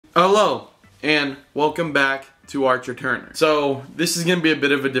Hello, and welcome back to Archer Turner. So, this is going to be a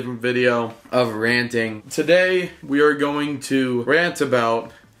bit of a different video of ranting. Today, we are going to rant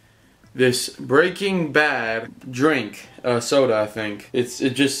about this Breaking Bad drink, soda, I think. It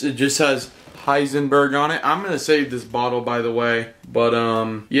just has Heisenberg on it. I'm going to save this bottle, by the way. But,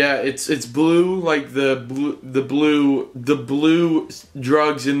 yeah, it's blue, like the blue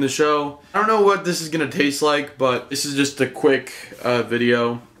drugs in the show. I don't know what this is going to taste like, but this is just a quick,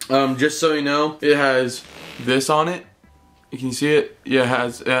 video. Just so you know, it has this on it. You can see it. Yeah,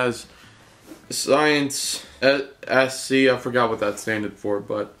 it has Science SC. I forgot what that standed for,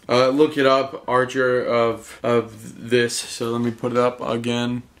 but look it up. Archer of this. So let me put it up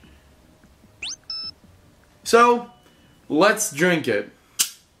again. So let's drink it.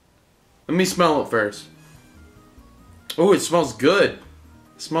 Let me smell it first. Oh, it smells good.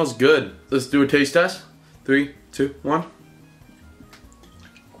 It smells good. Let's do a taste test. 3, 2, 1.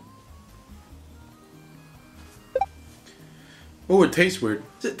 Oh, it tastes weird.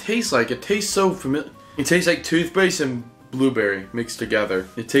 What does it taste like? It tastes so familiar. It tastes like toothpaste and blueberry mixed together.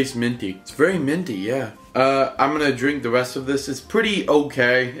 It tastes minty. It's very minty, yeah. I'm gonna drink the rest of this. It's pretty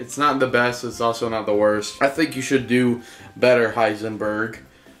okay. It's not the best. It's also not the worst. I think you should do better, Heisenberg.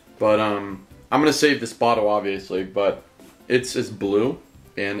 But I'm gonna save this bottle, obviously. But it's blue,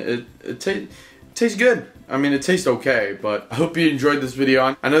 and it tastes good. I mean, it tastes okay, but I hope you enjoyed this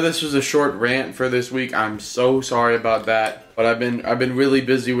video. I know this was a short rant for this week. I'm so sorry about that, but I've been really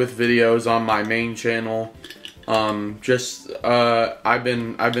busy with videos on my main channel. I've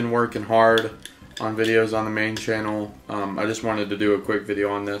been working hard on videos on the main channel. I just wanted to do a quick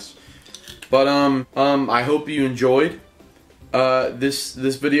video on this, but I hope you enjoyed this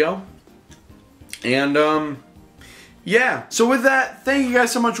video, and yeah. So with that, thank you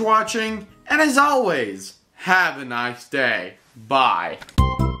guys so much for watching, and as always, have a nice day. Bye.